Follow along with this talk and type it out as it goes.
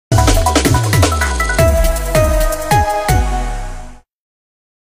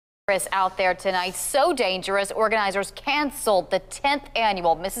Out there tonight, so dangerous. Organizers canceled the 10th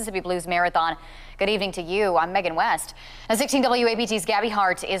annual Mississippi Blues Marathon. Good evening to you. I'm Megan West. Now 16 WAPT's Gabby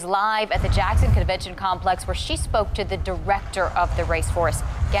Hart is live at the Jackson Convention Complex where she spoke to the director of the race for us.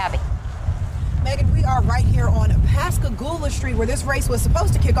 Gabby. Megan, we are right here on Pascagoula Street where this race was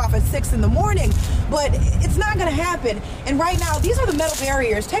supposed to kick off at 6 in the morning, but it's not going to happen. And right now, these are the metal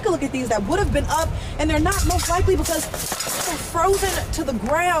barriers. Take a look at these that would have been up, and they're not, most likely because they're frozen to the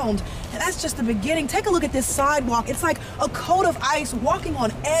ground. And that's just the beginning. Take a look at this sidewalk. It's like a coat of ice, walking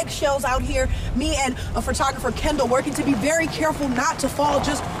on eggshells out here. Me and a photographer, Kendall, working to be very careful not to fall,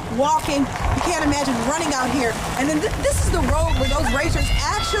 just walking. You can't imagine running out here. And then this is the road where those racers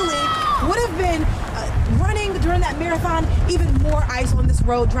actually would have been running during that marathon. Even more ice on this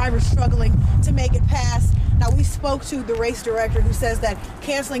road, drivers struggling to make it past. Now, we spoke to the race director who says that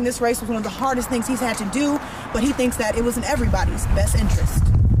canceling this race was one of the hardest things he's had to do, but he thinks that it was in everybody's best interest.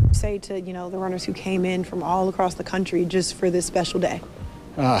 Say to, the runners who came in from all across the country just for this special day.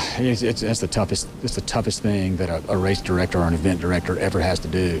 It's the toughest thing that a race director or an event director ever has to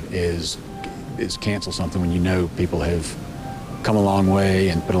do is cancel something when you know people have come a long way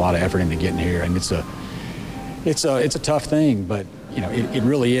and put a lot of effort into getting here. And it's a tough thing, but it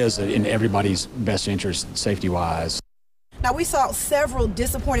really is in everybody's best interest safety-wise. Now, we saw several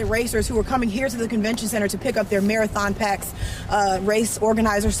disappointed racers who were coming here to the convention center to pick up their marathon packs. Race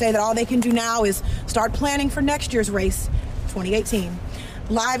organizers say that all they can do now is start planning for next year's race, 2018.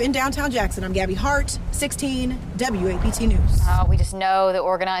 Live in downtown Jackson, I'm Gabby Hart, 16 WAPT News. We just know the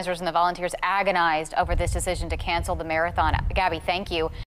organizers and the volunteers agonized over this decision to cancel the marathon. Gabby, thank you.